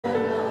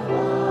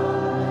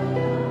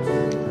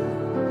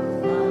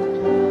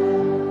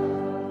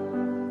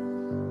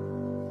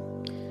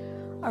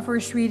Our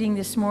first reading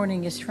this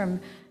morning is from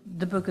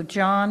the book of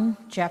John,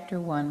 chapter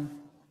 1.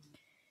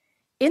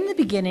 In the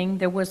beginning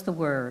there was the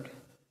Word.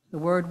 The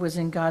Word was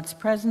in God's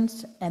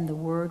presence, and the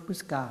Word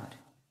was God.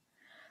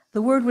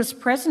 The Word was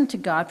present to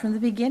God from the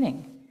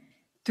beginning.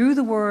 Through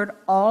the Word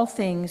all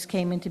things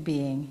came into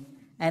being,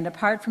 and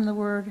apart from the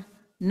Word,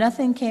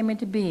 nothing came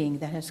into being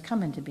that has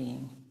come into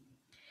being.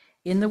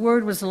 In the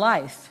Word was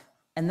life,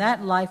 and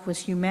that life was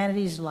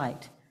humanity's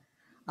light,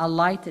 a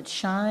light that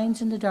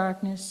shines in the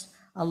darkness,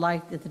 a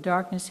light that the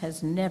darkness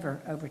has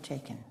never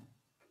overtaken.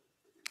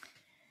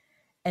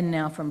 And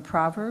now from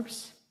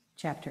Proverbs,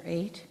 chapter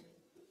 8.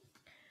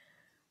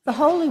 The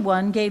Holy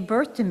One gave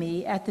birth to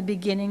me at the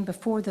beginning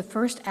before the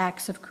first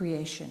acts of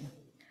creation.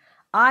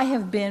 I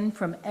have been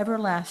from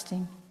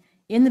everlasting,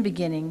 in the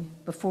beginning,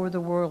 before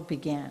the world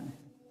began.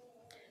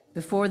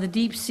 Before the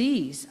deep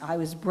seas I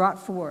was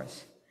brought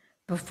forth,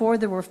 before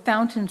there were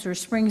fountains or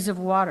springs of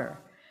water,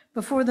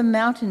 before the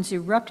mountains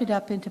erupted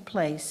up into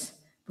place,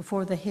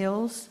 before the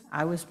hills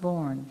I was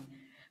born,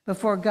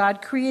 before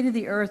God created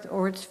the earth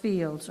or its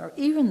fields, or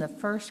even the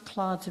first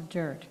clods of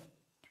dirt.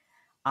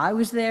 I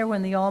was there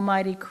when the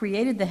Almighty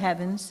created the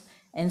heavens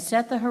and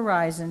set the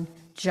horizon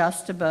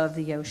just above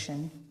the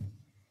ocean,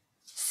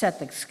 set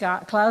the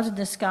clouds in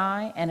the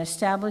sky and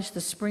established the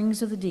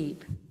springs of the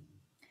deep,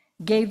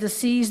 gave the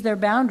seas their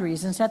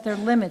boundaries and set their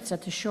limits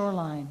at the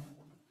shoreline.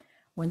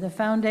 When the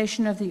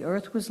foundation of the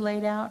earth was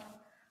laid out,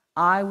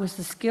 I was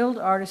the skilled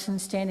artisan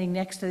standing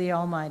next to the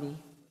Almighty.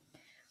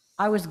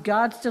 I was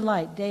God's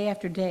delight day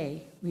after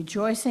day,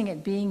 rejoicing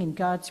at being in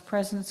God's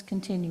presence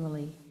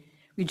continually,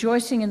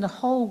 rejoicing in the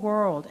whole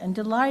world and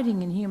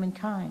delighting in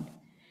humankind.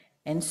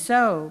 And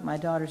so, my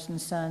daughters and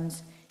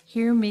sons,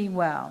 hear me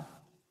well.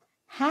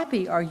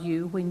 Happy are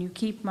you when you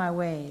keep my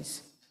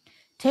ways.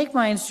 Take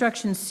my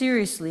instructions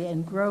seriously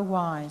and grow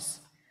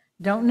wise.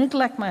 Don't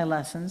neglect my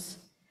lessons.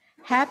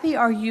 Happy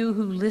are you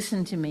who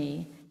listen to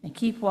me and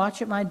keep watch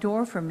at my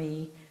door for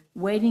me,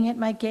 waiting at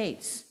my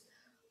gates.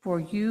 For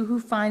you who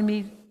find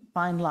me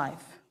find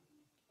life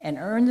and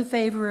earn the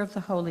favor of the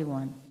Holy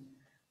One.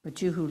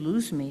 But you who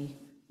lose me,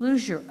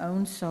 lose your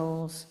own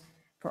souls,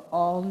 for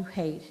all who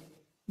hate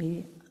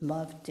me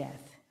love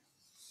death.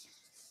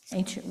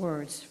 Ancient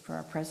words for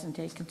our present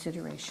day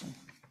consideration.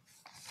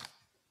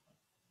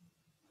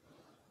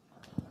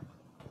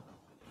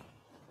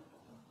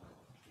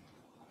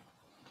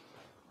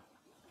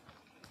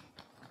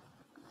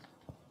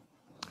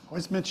 I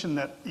always mention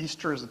that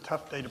Easter is a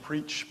tough day to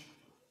preach.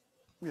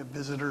 We have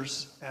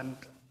visitors, and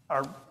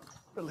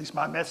at least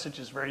my message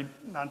is very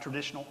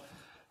non-traditional.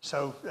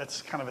 So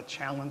that's kind of a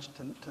challenge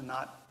to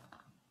not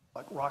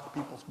rock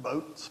people's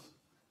boats.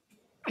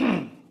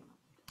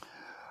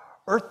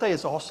 Earth Day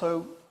is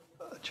also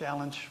a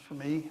challenge for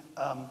me.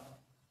 I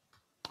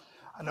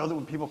know that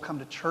when people come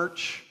to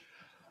church,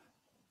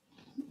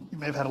 you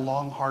may have had a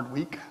long, hard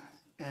week,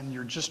 and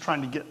you're just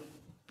trying to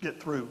get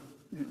through.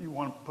 You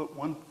want to put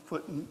one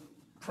foot in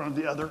front of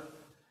the other,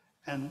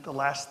 and the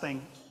last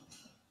thing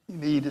you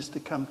need is to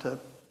come to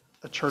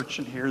a church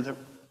and hear that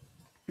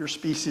your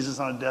species is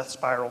on a death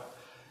spiral,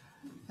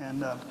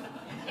 and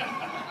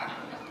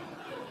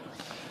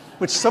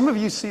which some of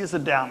you see as a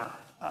downer.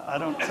 I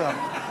don't.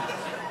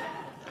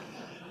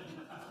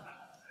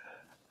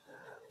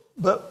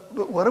 But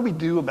what do we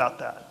do about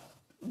that?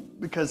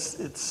 Because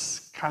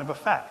it's kind of a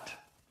fact,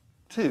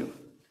 too.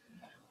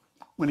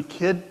 When a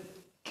kid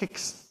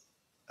kicks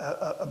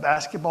a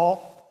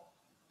basketball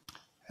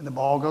and the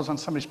ball goes on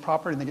somebody's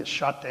property and they get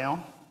shot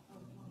down,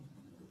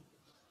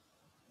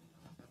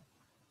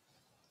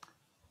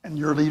 and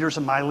your leaders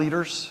and my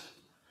leaders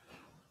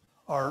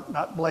are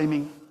not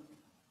blaming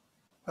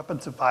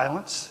weapons of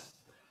violence,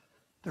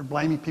 they're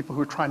blaming people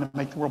who are trying to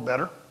make the world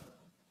better.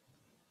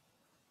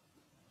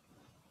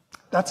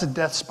 That's a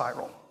death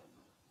spiral.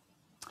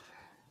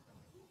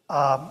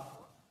 And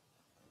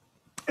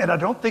I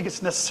don't think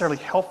it's necessarily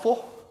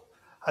helpful.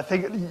 I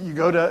think you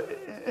go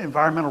to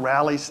environmental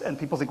rallies and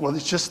people think, well,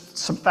 it's just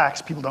some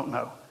facts people don't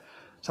know.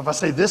 So if I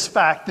say this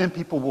fact, then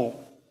people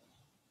will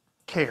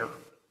care.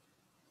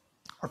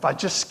 Or if I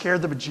just scare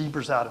the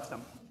bejeebers out of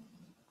them.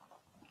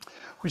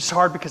 Which is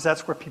hard because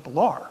that's where people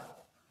are.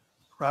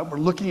 Right? We're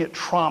looking at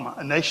trauma,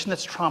 a nation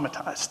that's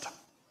traumatized.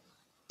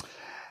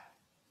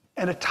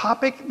 And a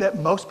topic that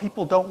most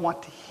people don't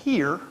want to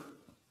hear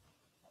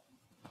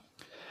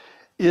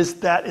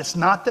is that it's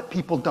not that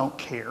people don't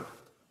care.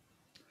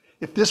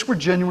 If this were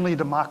genuinely a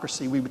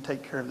democracy, we would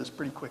take care of this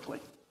pretty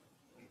quickly.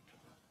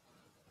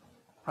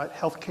 Right?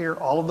 Healthcare,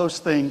 all of those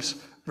things,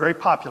 very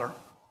popular.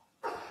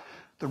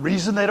 The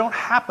reason they don't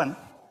happen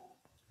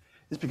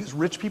is because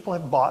rich people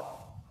have bought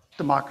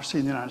democracy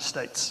in the United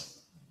States.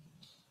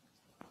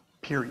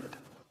 Period.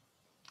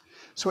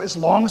 So as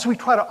long as we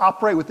try to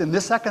operate within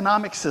this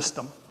economic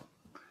system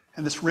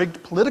and this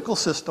rigged political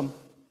system,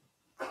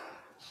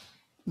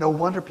 no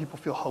wonder people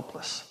feel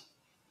hopeless.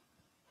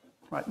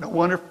 Right? No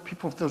wonder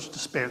people feel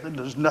despair, that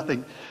there's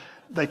nothing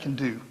they can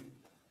do.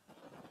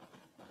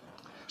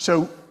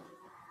 So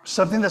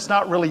something that's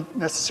not really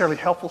necessarily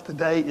helpful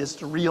today is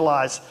to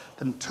realize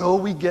that until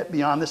we get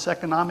beyond this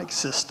economic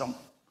system,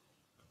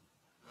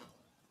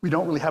 we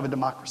don't really have a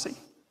democracy.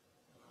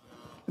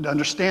 And to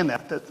understand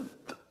that the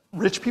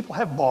rich people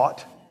have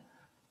bought,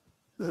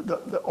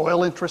 the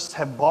oil interests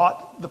have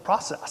bought the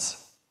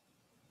process.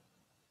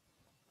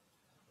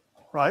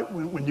 Right?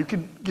 When you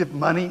can give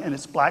money and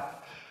it's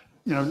black,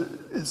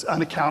 it's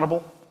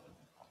unaccountable.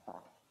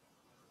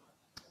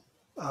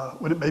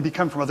 When it may be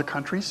coming from other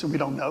countries, and we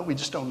don't know, we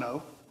just don't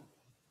know.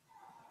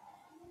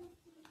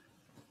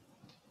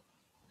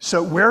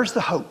 So where's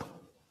the hope?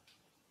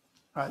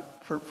 Right?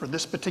 For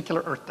this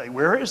particular Earth Day,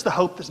 where is the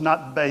hope that's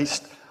not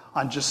based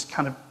on just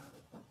kind of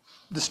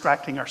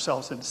distracting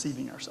ourselves and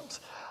deceiving ourselves?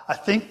 I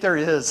think there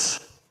is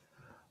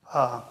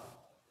a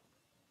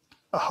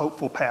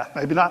hopeful path.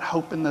 Maybe not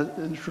hope in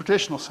the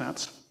traditional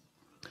sense,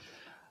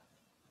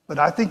 but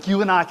I think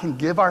you and I can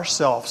give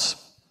ourselves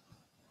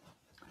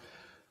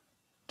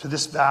to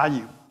this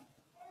value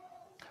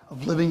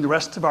of living the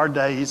rest of our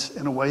days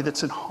in a way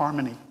that's in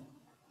harmony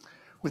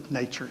with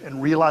nature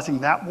and realizing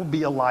that will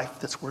be a life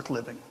that's worth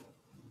living.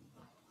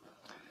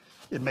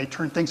 It may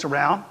turn things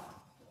around.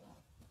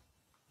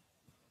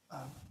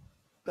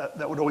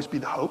 That would always be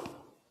the hope.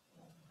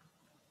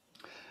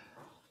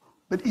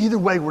 But either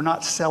way, we're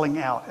not selling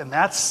out. And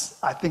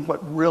that's, I think, what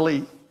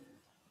really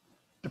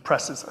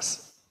depresses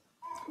us,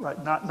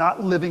 right?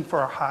 Not living for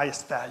our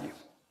highest value.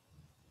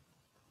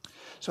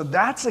 So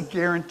that's a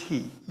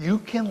guarantee. You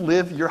can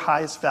live your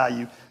highest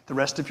value the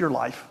rest of your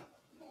life.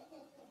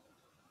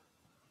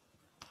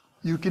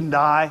 You can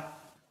die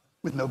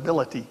with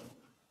nobility.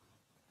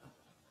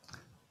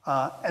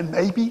 And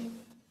maybe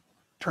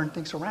turn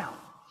things around.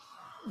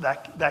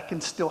 That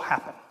can still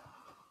happen.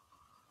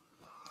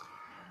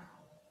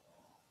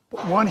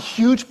 But one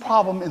huge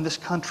problem in this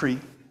country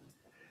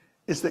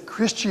is that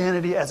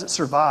Christianity, as it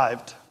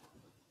survived,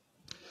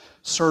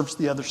 serves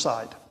the other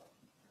side.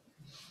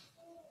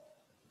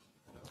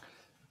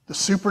 The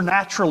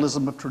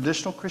supernaturalism of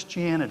traditional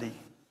Christianity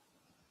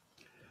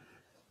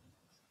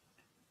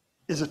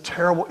is a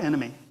terrible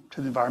enemy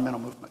to the environmental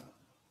movement.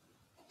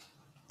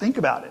 Think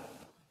about it.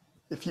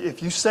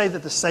 If you say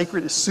that the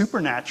sacred is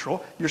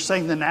supernatural, you're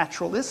saying the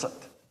natural isn't.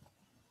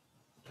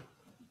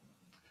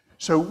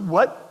 So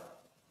what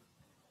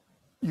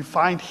you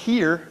find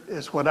here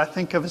is what I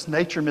think of as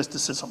nature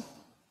mysticism.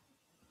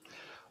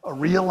 A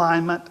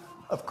realignment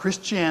of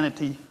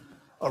Christianity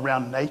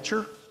around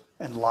nature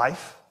and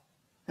life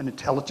and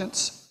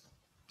intelligence.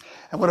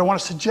 And what I want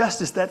to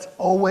suggest is that's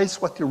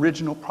always what the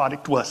original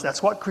product was.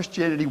 That's what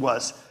Christianity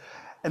was.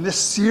 And this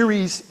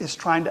series is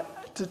trying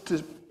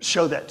to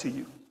show that to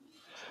you.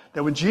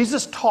 That when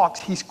Jesus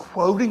talks, he's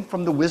quoting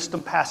from the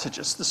wisdom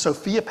passages, the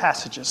Sophia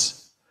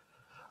passages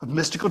of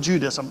mystical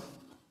Judaism.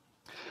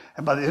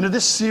 And by the end of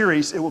this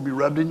series, it will be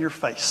rubbed in your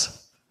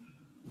face.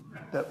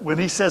 That when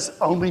he says,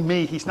 only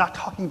me, he's not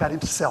talking about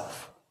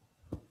himself.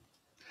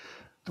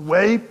 The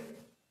way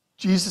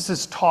Jesus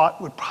is taught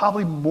would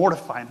probably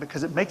mortify him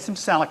because it makes him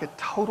sound like a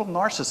total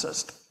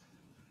narcissist.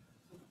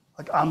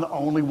 Like, I'm the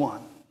only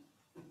one.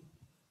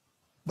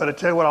 But I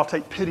tell you what, I'll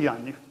take pity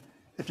on you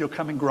if you'll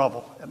come and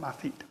grovel at my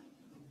feet.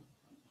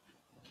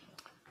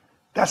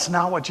 That's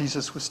not what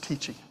Jesus was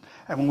teaching.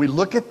 And when we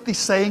look at the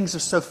sayings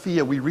of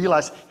Sophia, we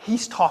realize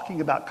he's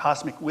talking about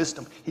cosmic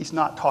wisdom. He's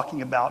not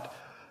talking about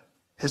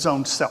his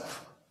own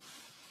self.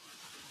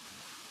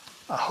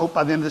 I hope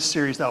by the end of this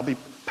series that'll be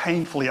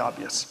painfully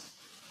obvious.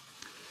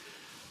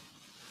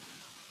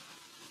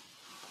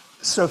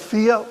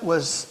 Sophia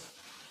was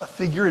a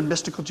figure in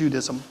mystical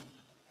Judaism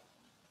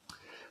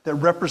that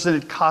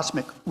represented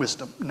cosmic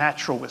wisdom,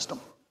 natural wisdom.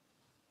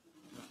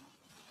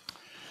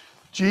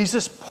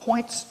 Jesus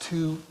points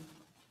to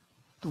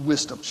the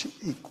wisdom.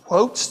 He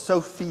quotes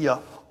Sophia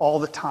all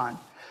the time.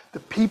 The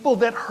people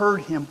that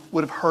heard him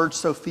would have heard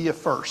Sophia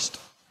first.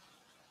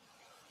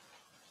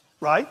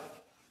 Right?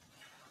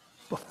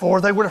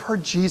 Before they would have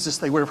heard Jesus,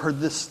 they would have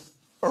heard this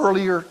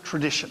earlier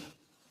tradition.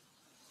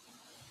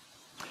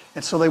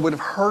 And so they would have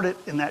heard it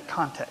in that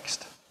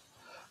context,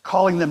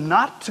 calling them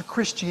not to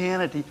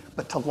Christianity,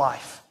 but to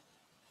life,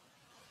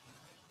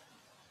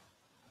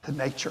 to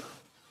nature.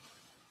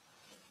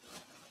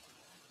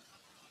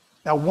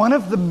 Now, one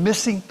of the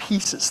missing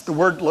pieces, the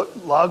word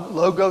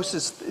logos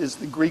is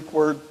the Greek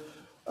word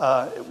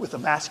with a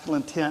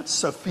masculine tense.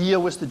 Sophia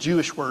was the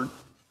Jewish word.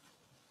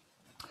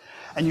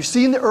 And you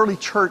see in the early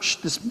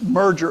church this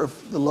merger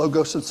of the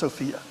logos and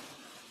Sophia.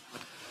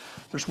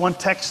 There's one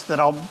text that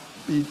I'll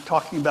be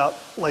talking about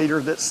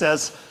later that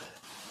says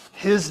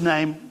his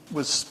name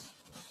was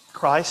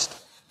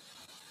Christ,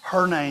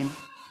 her name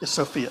is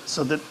Sophia.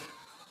 So that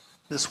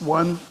this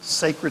one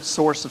sacred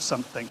source of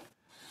something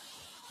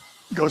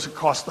goes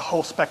across the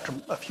whole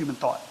spectrum of human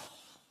thought.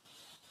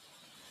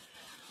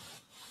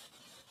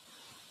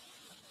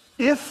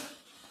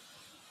 If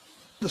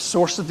the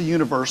source of the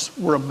universe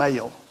were a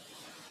male,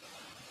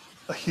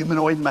 a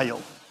humanoid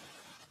male,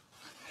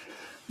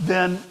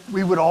 then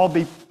we would all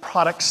be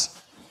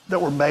products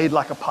that were made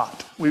like a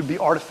pot. We would be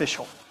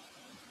artificial.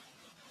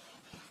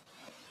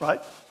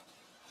 Right?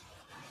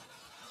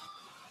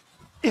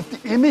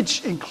 If the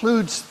image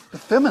includes the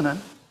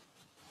feminine,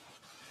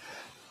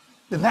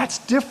 then that's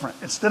different.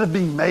 Instead of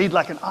being made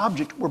like an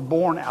object, we're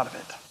born out of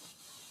it.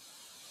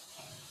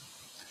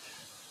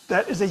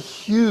 That is a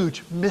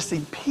huge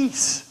missing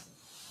piece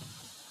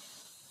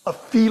of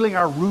feeling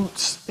our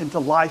roots into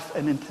life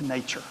and into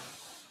nature.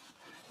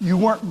 You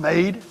weren't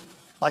made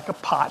like a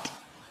pot.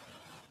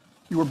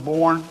 You were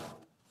born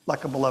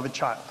like a beloved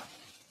child.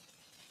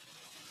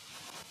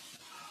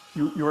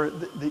 You're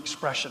the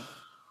expression.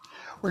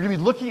 We're going to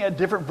be looking at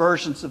different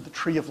versions of the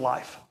tree of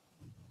life.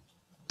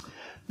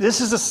 This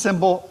is a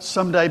symbol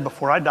someday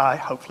before I die,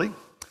 hopefully,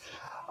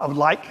 I would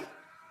like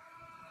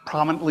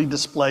prominently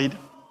displayed.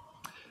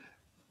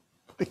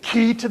 The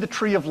key to the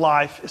tree of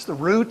life is the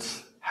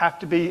roots have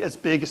to be as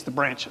big as the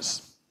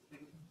branches.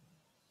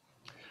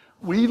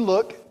 We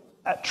look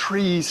at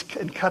trees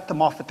and cut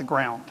them off at the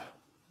ground.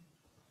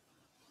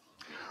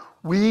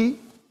 We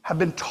have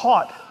been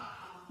taught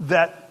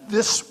that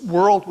this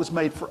world was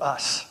made for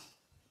us.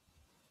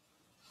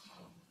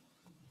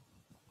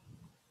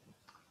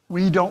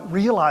 We don't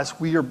realize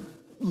we are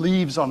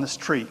leaves on this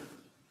tree.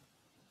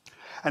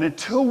 And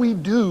until we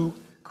do,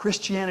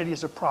 Christianity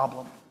is a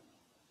problem.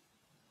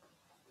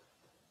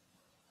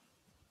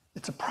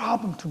 It's a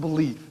problem to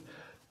believe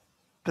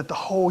that the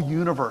whole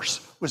universe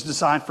was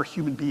designed for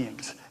human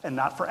beings and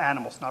not for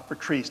animals, not for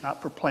trees,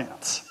 not for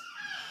plants.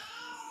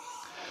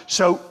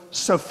 So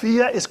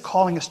Sophia is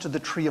calling us to the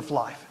tree of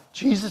life.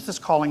 Jesus is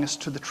calling us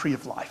to the tree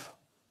of life.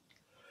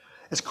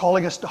 It's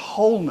calling us to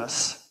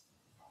wholeness,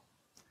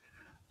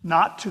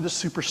 not to the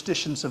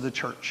superstitions of the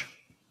church.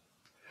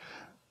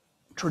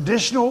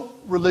 Traditional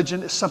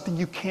religion is something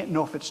you can't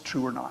know if it's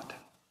true or not.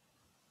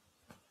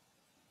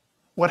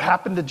 What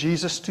happened to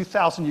Jesus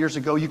 2,000 years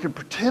ago, you can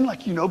pretend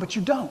like you know, but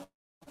you don't.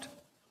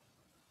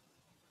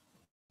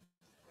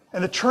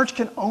 And the church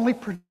can only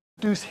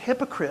produce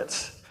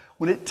hypocrites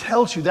when it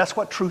tells you that's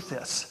what truth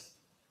is.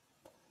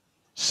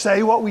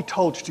 Say what we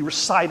told you to,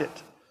 recite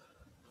it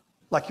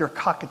like you're a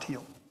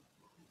cockatiel.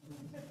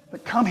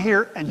 But come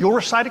here and you'll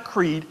recite a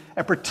creed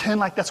and pretend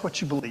like that's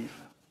what you believe.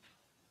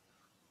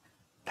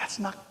 That's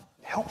not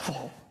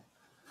helpful.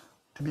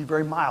 To be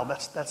very mild,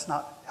 that's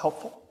not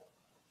helpful.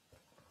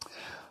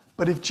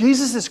 But if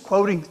Jesus is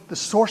quoting the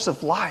source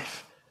of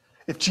life,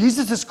 if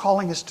Jesus is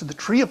calling us to the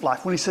tree of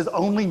life when he says,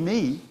 only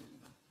me,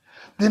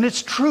 then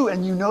it's true,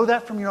 and you know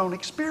that from your own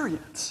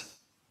experience.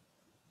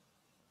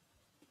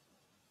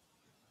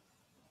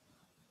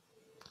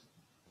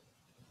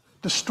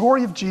 The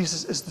story of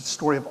Jesus is the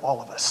story of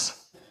all of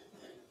us.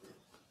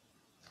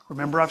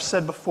 Remember, I've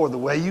said before, the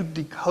way you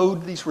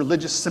decode these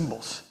religious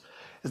symbols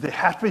is they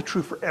have to be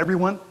true for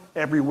everyone,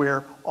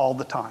 everywhere, all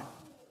the time.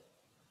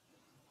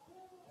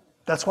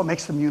 That's what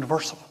makes them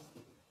universal.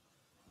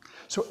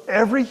 So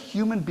every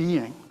human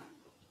being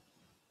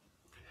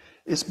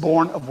is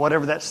born of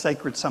whatever that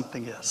sacred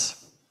something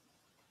is.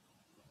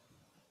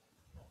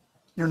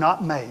 You're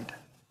not made.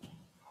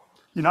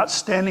 You're not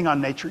standing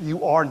on nature,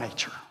 you are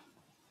nature.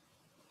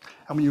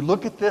 And when you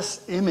look at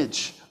this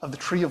image of the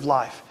tree of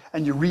life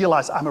and you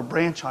realize I'm a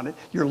branch on it,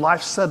 your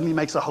life suddenly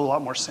makes a whole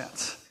lot more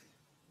sense.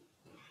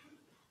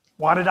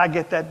 Why did I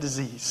get that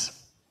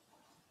disease?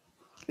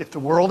 If the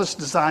world is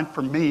designed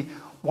for me,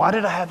 why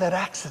did I have that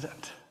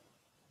accident?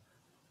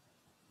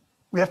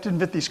 We have to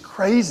invent this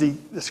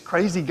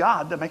crazy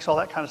God that makes all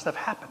that kind of stuff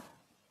happen.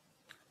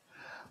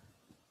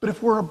 But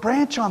if we're a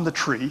branch on the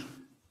tree,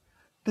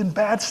 then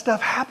bad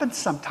stuff happens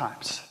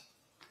sometimes.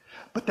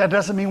 But that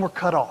doesn't mean we're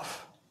cut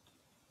off.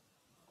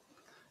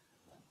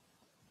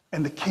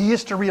 And the key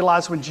is to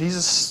realize when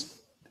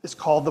Jesus is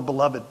called the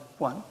beloved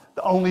one,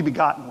 the only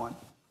begotten one,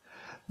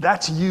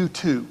 that's you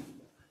too.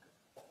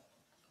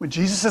 When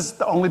Jesus is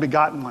the only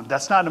begotten one,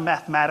 that's not a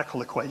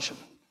mathematical equation.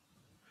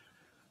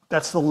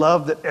 That's the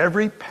love that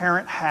every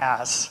parent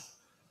has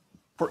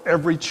for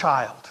every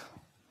child.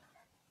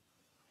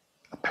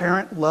 A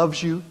parent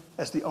loves you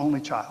as the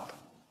only child.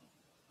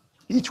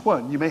 Each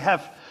one. You may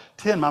have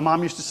 10. My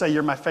mom used to say,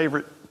 you're my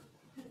favorite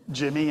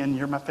Jimmy, and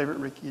you're my favorite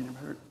Ricky, and you're my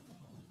favorite.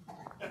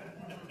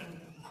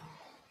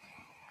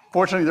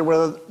 Fortunately,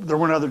 there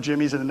weren't other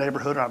Jimmys in the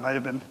neighborhood, or I might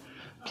have been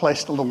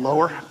placed a little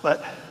lower,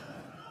 but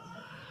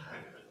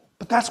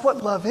that's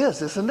what love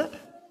is, isn't it?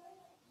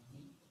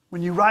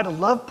 When you write a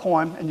love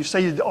poem and you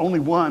say you're the only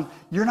one,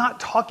 you're not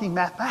talking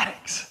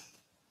mathematics.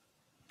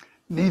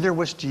 Neither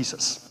was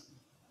Jesus.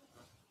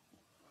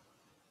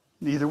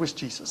 Neither was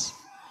Jesus.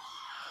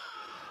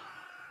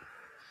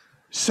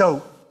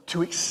 So,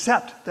 to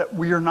accept that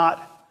we are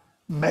not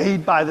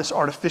made by this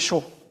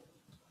artificial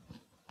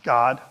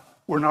God,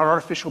 we're not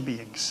artificial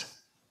beings.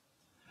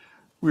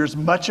 We're as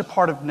much a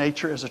part of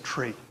nature as a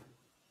tree.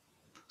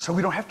 So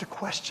we don't have to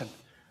question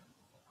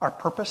our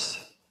purpose.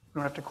 We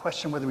don't have to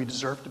question whether we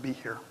deserve to be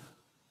here.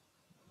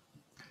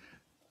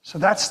 So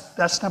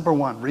that's number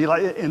one.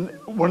 In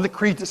one of the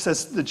creeds that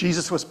says that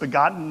Jesus was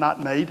begotten,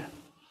 not made.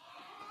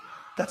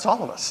 That's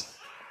all of us.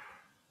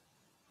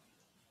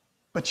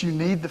 But you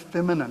need the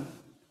feminine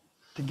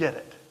to get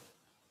it.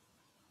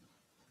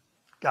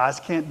 Guys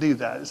can't do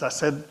that. As I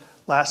said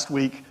last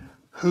week,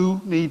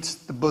 who needs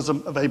the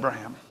bosom of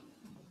Abraham?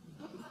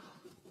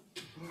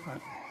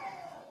 Right.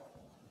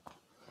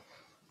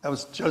 That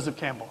was Joseph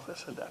Campbell that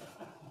said that.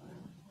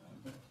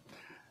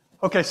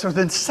 Okay, so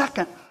then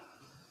second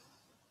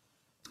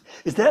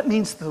is that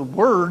means the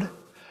word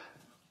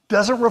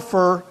doesn't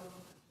refer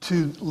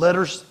to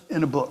letters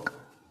in a book.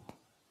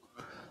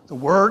 The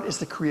word is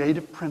the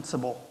creative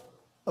principle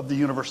of the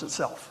universe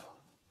itself.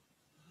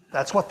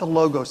 That's what the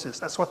logos is.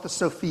 That's what the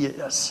Sophia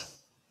is.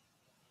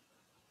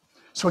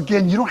 So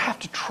again, you don't have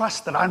to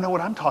trust that I know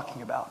what I'm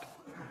talking about.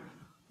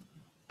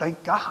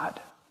 Thank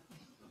God,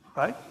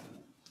 right?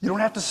 You don't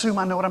have to assume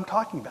I know what I'm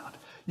talking about.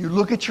 You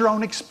look at your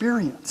own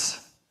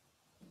experience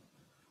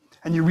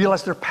and you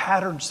realize there are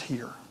patterns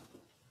here.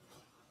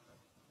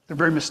 They're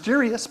very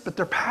mysterious, but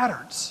they're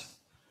patterns.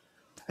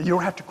 And you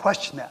don't have to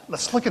question that.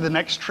 Let's look at the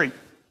next tree.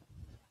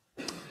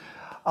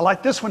 I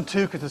like this one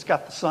too because it's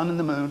got the sun and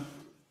the moon.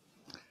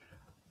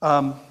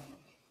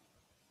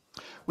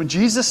 When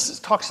Jesus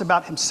talks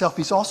about himself,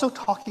 he's also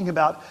talking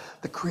about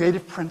the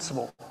creative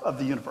principle of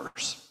the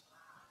universe.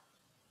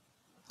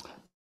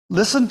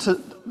 Listen to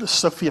the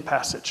Sophia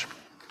passage.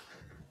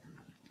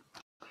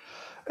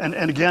 And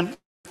again,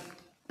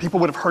 people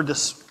would have heard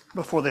this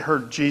before they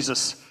heard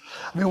Jesus.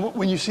 I mean,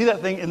 when you see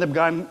that thing, in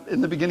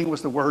the beginning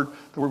was the Word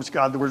was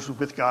God, the Word was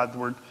with God, the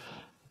Word.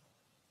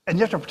 And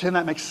you have to pretend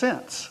that makes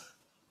sense.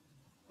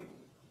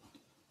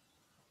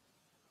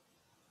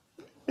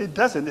 It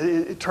doesn't.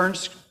 It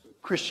turns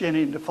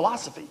Christianity into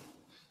philosophy.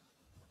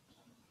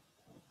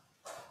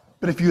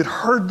 But if you had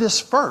heard this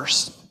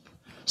first,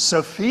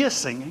 Sophia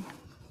singing,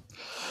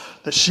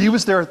 that she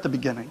was there at the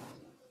beginning,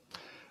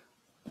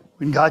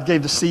 when God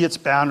gave the sea its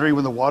boundary,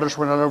 when the waters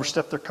were not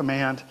overstepped their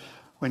command,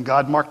 when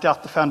God marked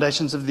out the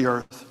foundations of the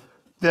earth,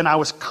 then I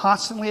was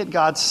constantly at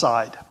God's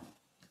side.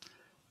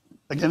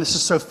 Again, this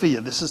is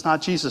Sophia. This is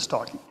not Jesus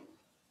talking.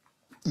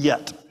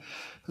 Yet.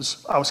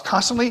 I was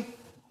constantly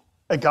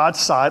at God's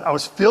side. I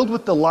was filled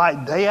with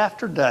delight day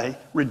after day,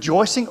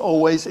 rejoicing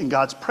always in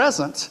God's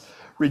presence,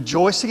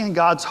 rejoicing in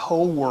God's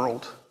whole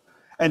world,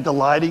 and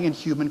delighting in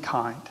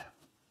humankind.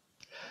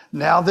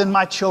 Now then,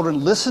 my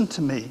children, listen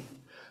to me.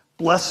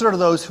 Blessed are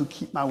those who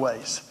keep my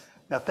ways.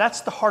 Now, if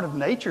that's the heart of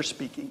nature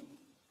speaking,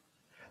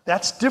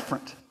 that's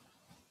different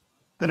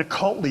than a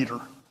cult leader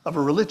of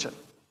a religion.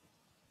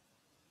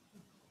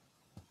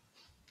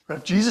 But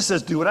if Jesus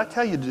says, do what I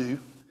tell you to do,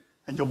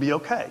 and you'll be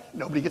okay.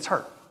 Nobody gets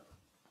hurt.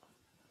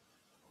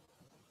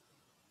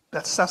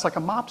 That sounds like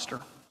a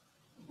mobster.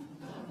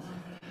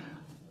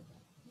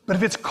 But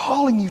if it's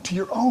calling you to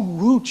your own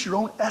roots, your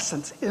own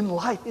essence in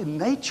life, in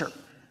nature,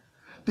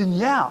 then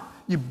yeah,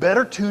 you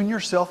better tune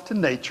yourself to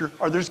nature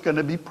or there's going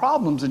to be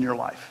problems in your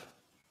life.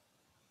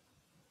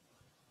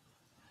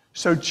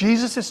 So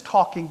Jesus is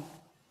talking,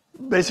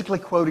 basically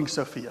quoting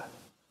Sophia,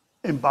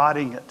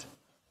 embodying it,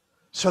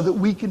 so that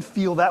we can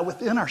feel that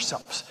within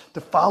ourselves. To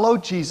follow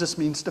Jesus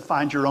means to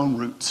find your own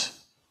roots.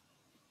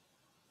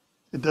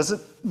 It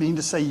doesn't mean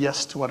to say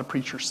yes to what a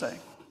preacher's saying.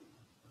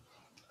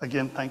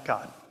 Again, thank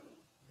God.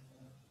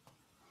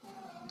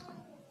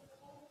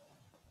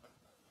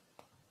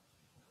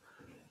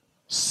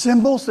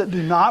 Symbols that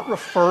do not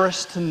refer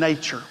us to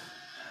nature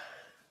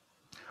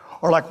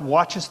are like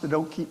watches that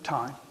don't keep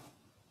time.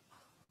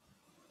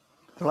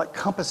 They're like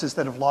compasses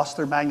that have lost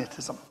their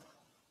magnetism.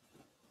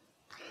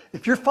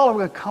 If you're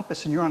following a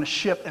compass and you're on a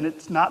ship and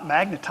it's not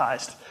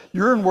magnetized,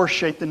 you're in worse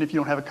shape than if you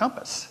don't have a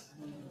compass.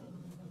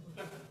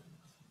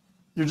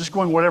 You're just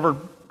going whatever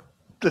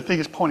the thing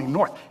is pointing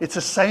north. It's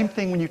the same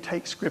thing when you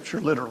take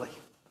Scripture literally.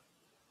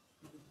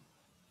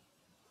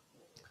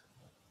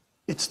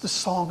 It's the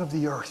song of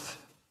the earth.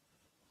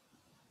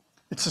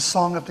 It's the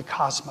song of the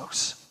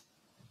cosmos.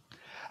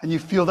 And you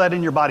feel that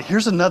in your body.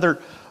 Here's another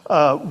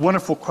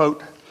wonderful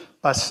quote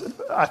by,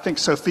 I think,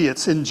 Sophia.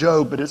 It's in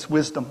Job, but it's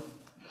wisdom.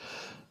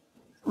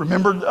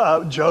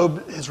 Remember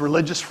Job, his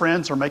religious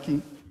friends are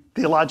making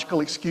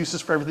theological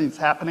excuses for everything that's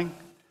happening?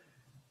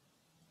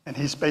 And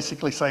he's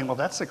basically saying, well,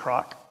 that's a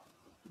crock,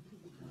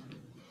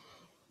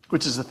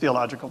 which is a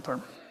theological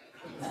term.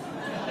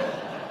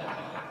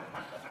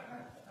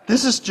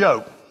 This is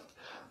Job.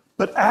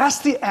 But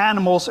ask the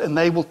animals and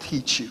they will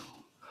teach you.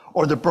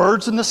 Or the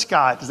birds in the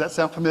sky. Does that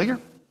sound familiar?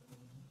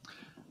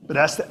 But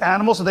ask the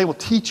animals and they will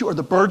teach you. Or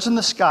the birds in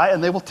the sky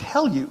and they will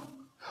tell you.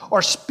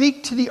 Or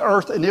speak to the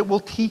earth and it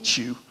will teach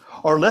you.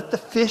 Or let the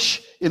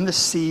fish in the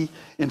sea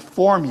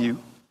inform you.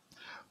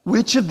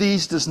 Which of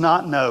these does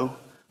not know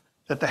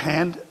that the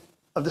hand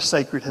of the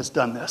sacred has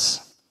done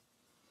this?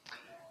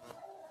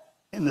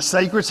 In the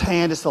sacred's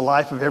hand is the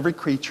life of every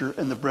creature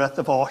and the breath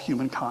of all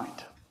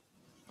humankind.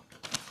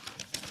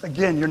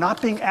 Again, you're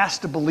not being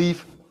asked to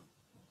believe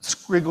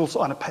squiggles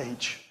on a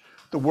page.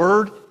 The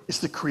Word is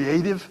the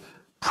creative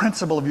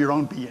principle of your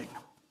own being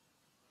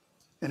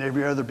and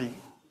every other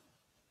being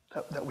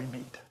that we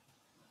meet.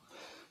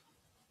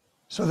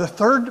 So the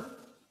third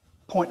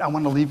point I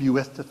want to leave you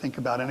with to think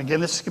about, and again,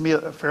 this is going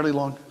to be a fairly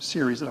long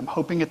series, and I'm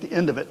hoping at the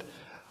end of it,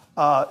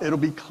 it'll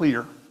be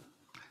clear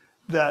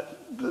that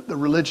the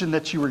religion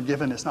that you were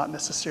given is not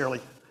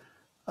necessarily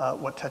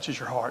what touches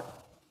your heart.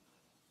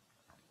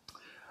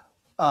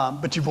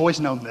 But you've always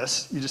known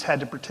this. You just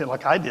had to pretend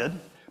like I did.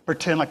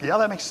 Pretend like, yeah,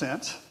 that makes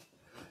sense.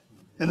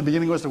 In the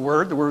beginning was the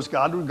Word was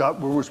God, the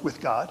Word was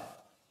with God.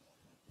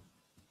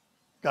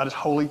 God is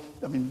holy.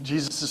 I mean,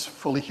 Jesus is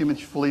fully human,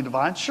 fully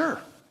divine, sure.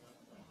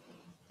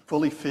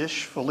 Fully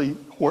fish, fully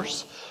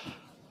horse,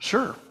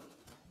 sure.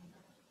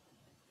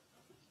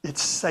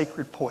 It's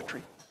sacred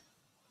poetry.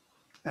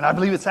 And I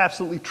believe it's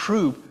absolutely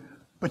true,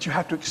 but you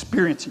have to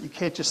experience it. You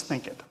can't just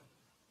think it.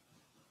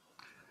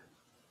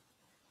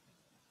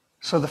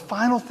 So the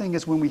final thing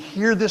is when we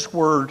hear this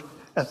word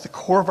at the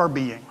core of our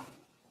being,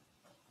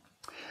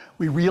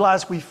 we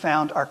realize we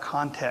found our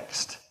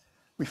context.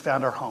 We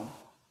found our home.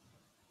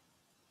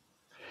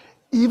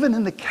 Even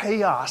in the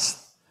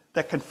chaos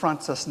that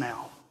confronts us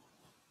now.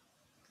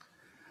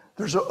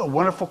 There's a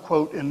wonderful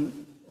quote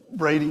in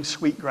Braiding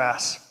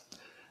Sweetgrass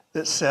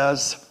that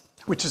says,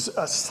 which is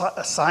a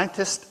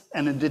scientist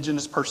and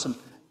indigenous person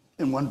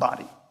in one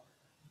body,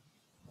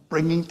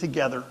 bringing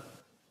together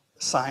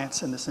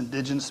science and this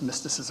indigenous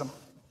mysticism.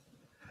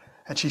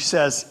 And she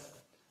says,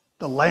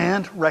 the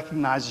land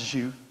recognizes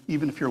you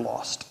even if you're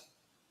lost.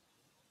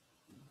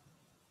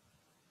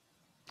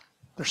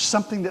 There's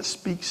something that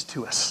speaks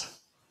to us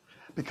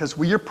because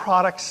we are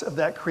products of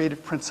that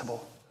creative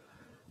principle.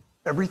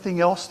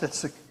 Everything else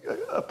that's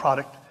a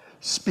product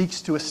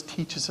speaks to us,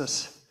 teaches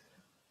us,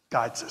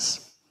 guides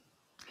us.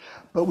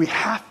 But we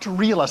have to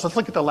realize, let's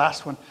look at the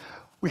last one.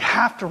 We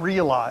have to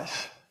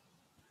realize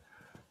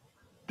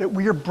that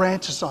we are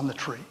branches on the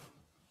tree.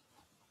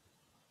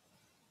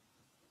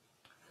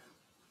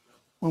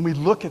 When we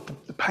look at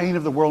the pain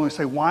of the world and we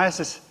say, why is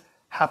this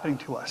happening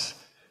to us?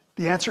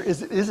 The answer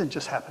is it isn't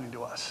just happening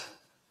to us.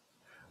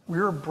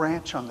 We're a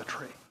branch on the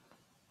tree.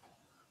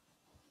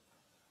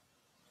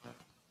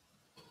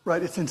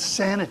 Right? It's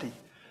insanity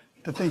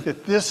to think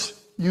that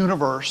this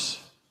universe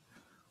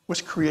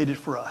was created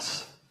for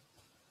us.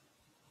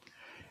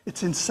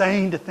 It's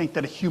insane to think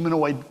that a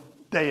humanoid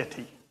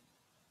deity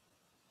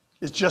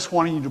is just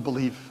wanting you to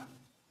believe.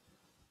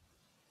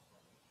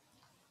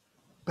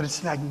 But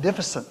it's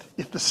magnificent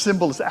if the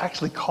symbol is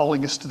actually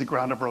calling us to the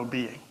ground of our own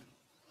being.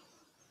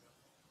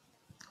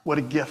 What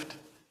a gift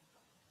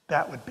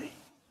that would be.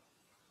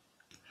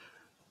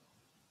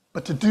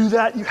 But to do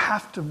that, you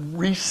have to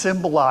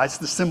re-symbolize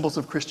the symbols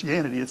of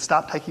Christianity and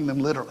stop taking them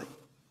literally.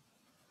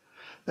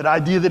 That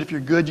idea that if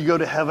you're good, you go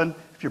to heaven,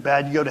 if you're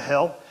bad, you go to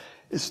hell,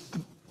 is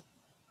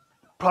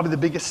probably the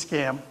biggest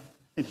scam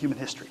in human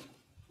history.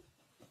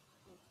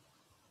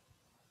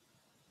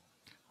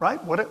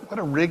 Right? What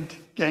a rigged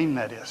game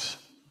that is.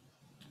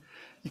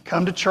 You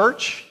come to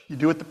church, you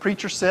do what the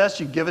preacher says,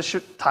 you give us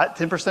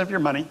 10% of your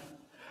money,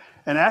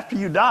 and after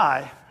you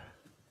die,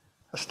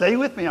 stay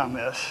with me on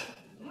this.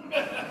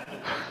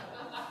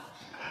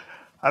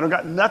 I don't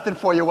got nothing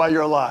for you while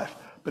you're alive.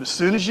 But as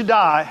soon as you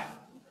die,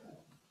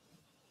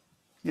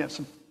 you have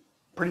some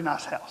pretty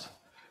nice house.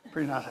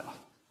 Pretty nice house.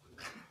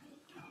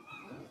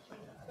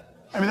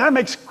 I mean, that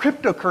makes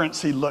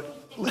cryptocurrency look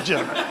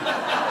legitimate.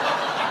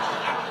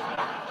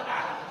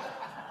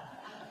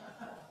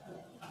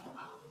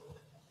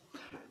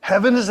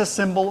 Heaven is a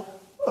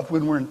symbol of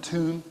when we're in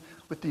tune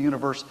with the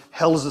universe.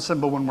 Hell is a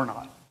symbol when we're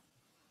not.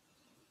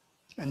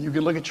 And you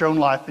can look at your own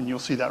life and you'll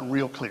see that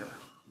real clear.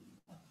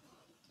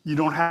 You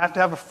don't have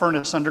to have a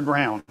furnace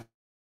underground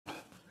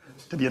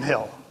to be in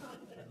hell.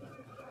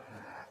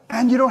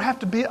 And you don't have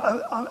to be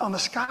on the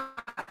sky.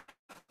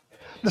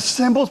 The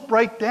symbols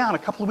break down. A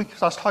couple of weeks ago,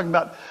 I was talking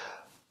about,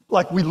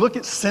 like, we look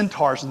at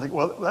centaurs and think,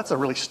 well, that's a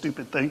really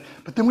stupid thing.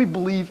 But then we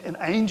believe in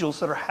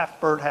angels that are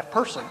half bird, half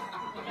person.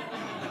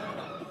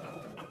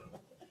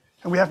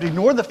 And we have to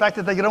ignore the fact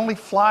that they can only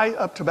fly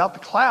up to about the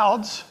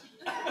clouds.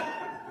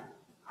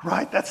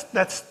 Right?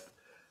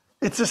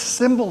 It's a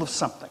symbol of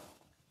something.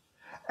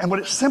 And what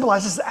it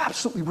symbolizes is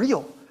absolutely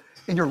real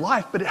in your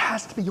life, but it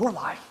has to be your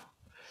life.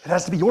 It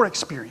has to be your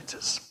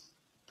experiences.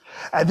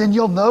 And then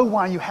you'll know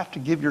why you have to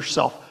give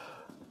yourself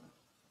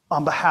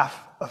on behalf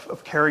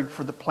of caring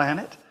for the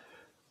planet,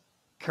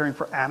 caring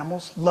for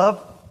animals.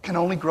 Love can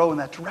only grow in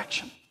that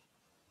direction.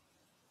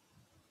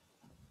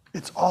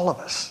 It's all of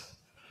us.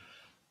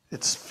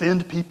 It's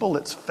finned people,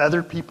 it's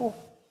feathered people.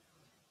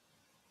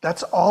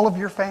 That's all of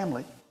your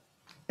family,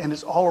 and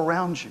it's all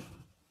around you.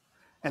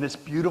 And it's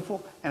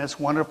beautiful, and it's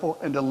wonderful,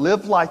 and to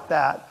live like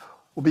that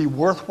will be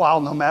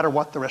worthwhile no matter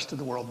what the rest of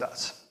the world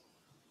does.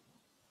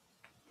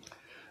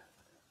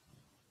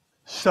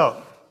 So,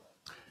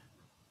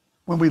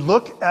 when we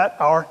look at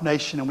our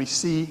nation and we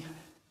see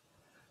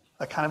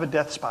a kind of a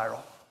death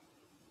spiral,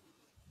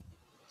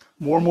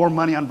 more and more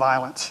money on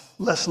violence,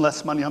 less and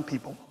less money on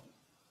people,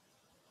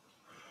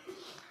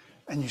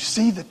 and you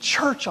see the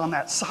church on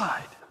that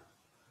side,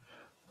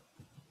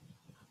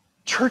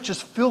 church is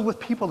filled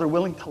with people that are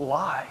willing to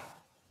lie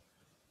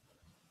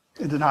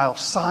in denial of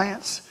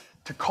science,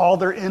 to call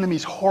their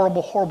enemies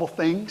horrible, horrible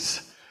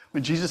things,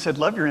 when Jesus said,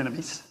 love your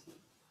enemies.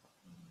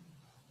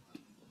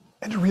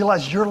 And to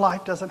realize your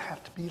life doesn't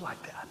have to be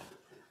like that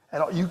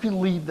at all. You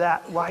can leave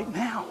that right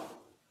now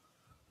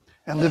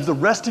and live the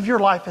rest of your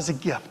life as a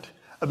gift,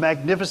 a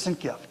magnificent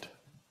gift.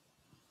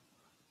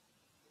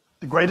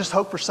 The greatest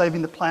hope for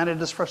saving the planet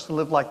is for us to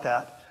live like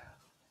that,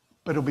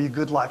 but it'll be a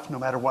good life no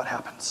matter what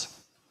happens.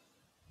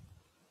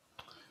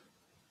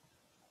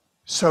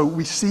 So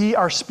we see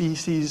our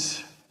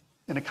species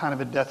in a kind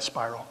of a death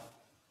spiral.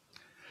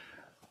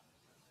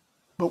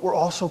 But we're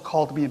also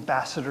called to be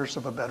ambassadors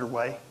of a better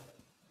way.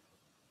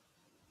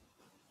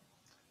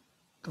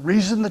 The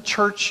reason the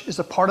church is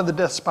a part of the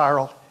death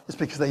spiral is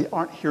because they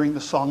aren't hearing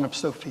the Song of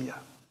Sophia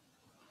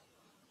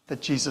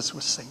that Jesus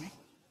was singing.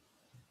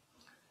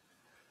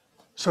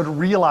 So to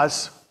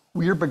realize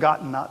we are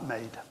begotten, not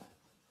made.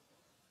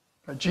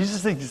 Jesus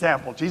is the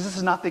example. Jesus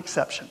is not the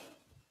exception.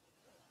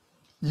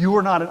 You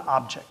are not an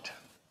object.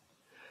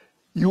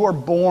 You are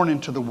born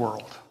into the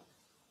world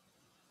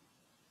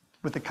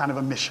with a kind of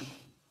a mission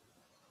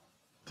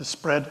to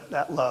spread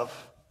that love.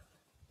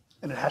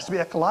 And it has to be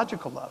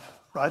ecological love,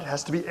 right? It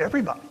has to be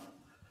everybody,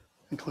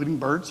 including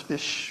birds,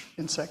 fish,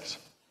 insects.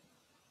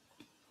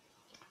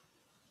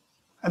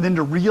 And then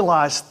to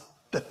realize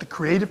that the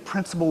creative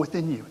principle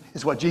within you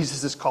is what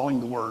Jesus is calling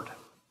the Word,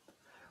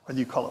 whether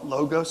you call it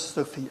Logos,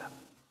 Sophia.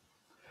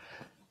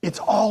 It's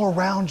all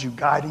around you,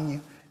 guiding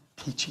you,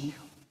 teaching you.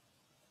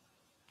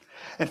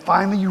 And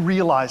finally, you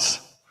realize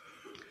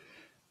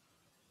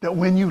that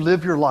when you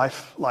live your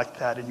life like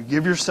that and you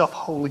give yourself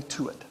wholly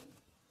to it,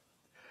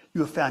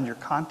 you have found your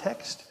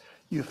context,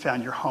 you have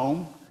found your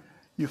home,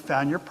 you have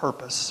found your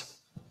purpose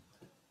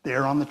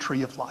there on the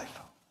tree of life.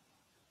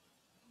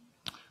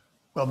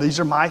 Well, these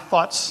are my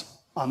thoughts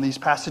on these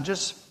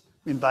passages.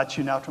 We invite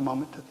you now to a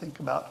moment to think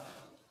about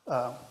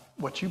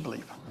what you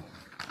believe.